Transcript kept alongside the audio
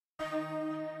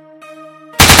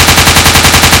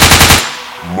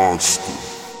Monster.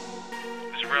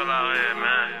 It's real out here,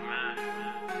 man.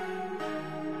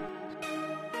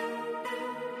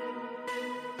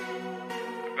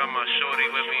 I got my shorty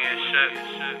with me and shit.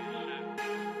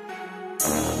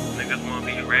 Niggas wanna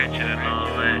be ratchet and all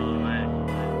that.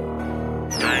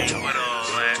 I ain't with all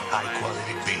that. High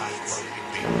quality beats.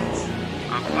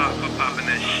 I'm for poppin'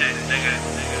 that shit, nigga.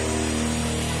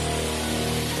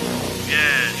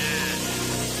 Yeah.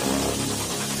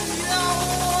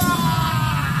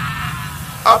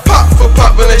 I pop for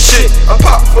poppin' that shit. I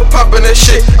pop for poppin' that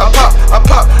shit. I pop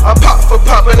for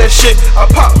poppin' that shit. I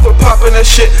pop for poppin' that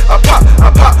shit. I pop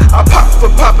for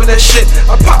poppin' that shit.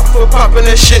 I pop for poppin'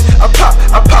 that shit. I pop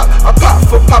for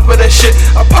poppin' that shit.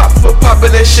 I pop for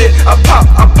poppin' that shit. I pop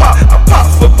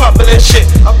for poppin' that shit.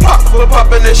 I pop for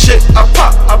poppin' that shit. I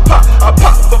pop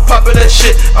for poppin' that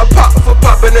shit. I pop for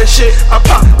poppin' that shit. I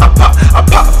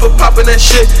pop for poppin' that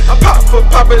shit. I pop for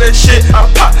poppin' that shit. I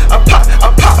pop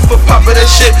for poppin' that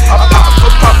shit. I pop for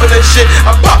poppin' that shit.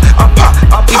 I pop.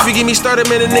 If you get me started,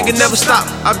 man, a nigga never stop.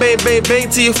 I bang, bang, bang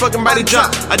till your fucking body drop.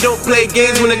 I don't play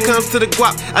games when it comes to the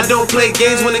guap. I don't play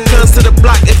games when it comes to the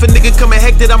block. If a nigga come and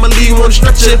hectic, I'ma leave him on the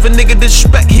stretcher. If a nigga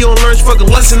disrespect, he don't learn his fucking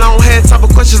lesson. I don't have type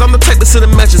of questions, I'm the type to send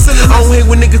a message. I don't hate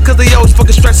with niggas cause they always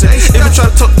fucking stressing. If you try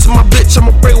to talk to my bitch,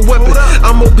 I'ma bring a weapon.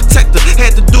 I'm a protector,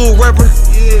 had to do a reverend.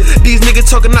 These niggas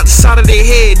talking out the side of their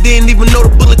head, didn't even know the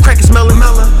bullet crack is smelling.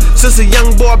 Since a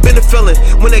young boy, I been a felon.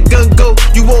 When that gun go,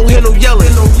 you won't hear no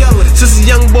yelling. Since a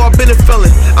young boy, I been a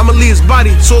felon. I'ma leave his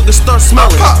body so it can start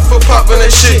smelling. I pop for poppin' that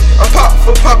shit. I pop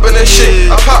for poppin' that shit.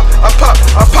 I pop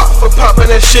for poppin'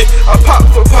 that shit. I pop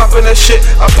for poppin' that shit.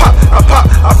 I pop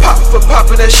for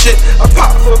poppin' that shit. I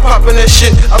pop for poppin' that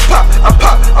shit. I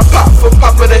pop for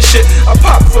poppin' that shit. I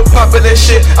pop for poppin' that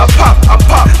shit. I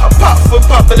pop for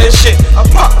poppin' that shit. I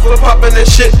pop for poppin' that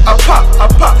shit. I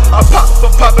pop for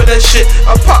poppin' that shit.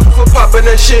 I pop for poppin'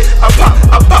 that shit. I pop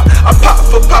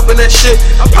for poppin' that shit.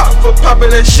 I pop for poppin'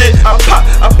 that shit. I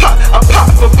pop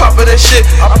for poppin' that shit.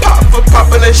 I pop for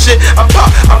poppin' that shit. I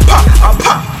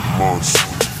pop. Monster.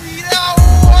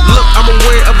 Look, I'm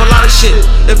aware of a lot of shit.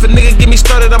 If a nigga get me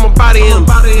started, I'ma body him.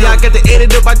 Yeah, I got the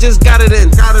antidote, I just got it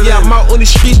in. Yeah, I'm out on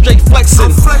these streets straight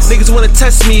flexing. Niggas wanna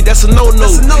test me, that's a no-no.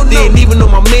 They ain't even know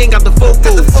my man got the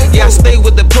foco. Yeah, I stay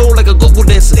with the pole like a go-go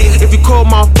dancer. If you call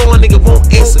my phone, nigga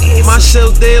won't answer. My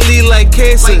shell's daily like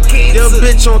cancer. Young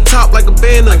bitch on top like a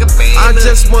banner. I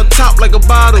just want top like a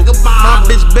bottle. My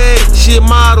bitch bad, she a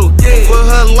model. For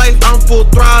her life, I'm full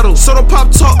throttle. So don't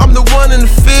pop talk, I'm the one in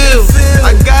the field.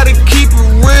 I gotta keep it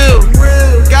real.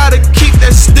 Gotta keep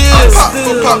that still. I pop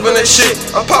for poppin' that shit.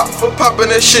 I pop for poppin'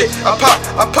 that shit. I pop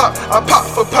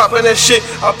for poppin' that shit.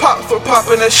 I pop for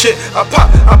poppin' that shit. I pop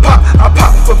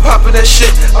for poppin' that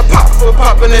shit. I pop for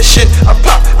poppin' that shit. I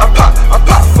pop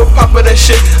for poppin' that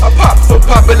shit. I pop for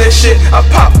poppin' that shit.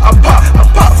 I pop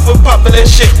for poppin' that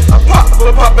shit. I pop for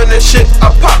poppin' that shit. I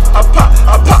pop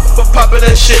for poppin'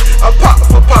 that shit. I pop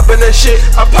for poppin' that shit.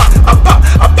 I pop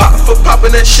for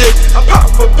poppin' that shit. I pop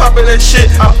for poppin' that shit.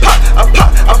 I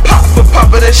pop for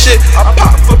poppin' that shit. I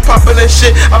pop for poppin' that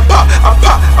shit. I pop.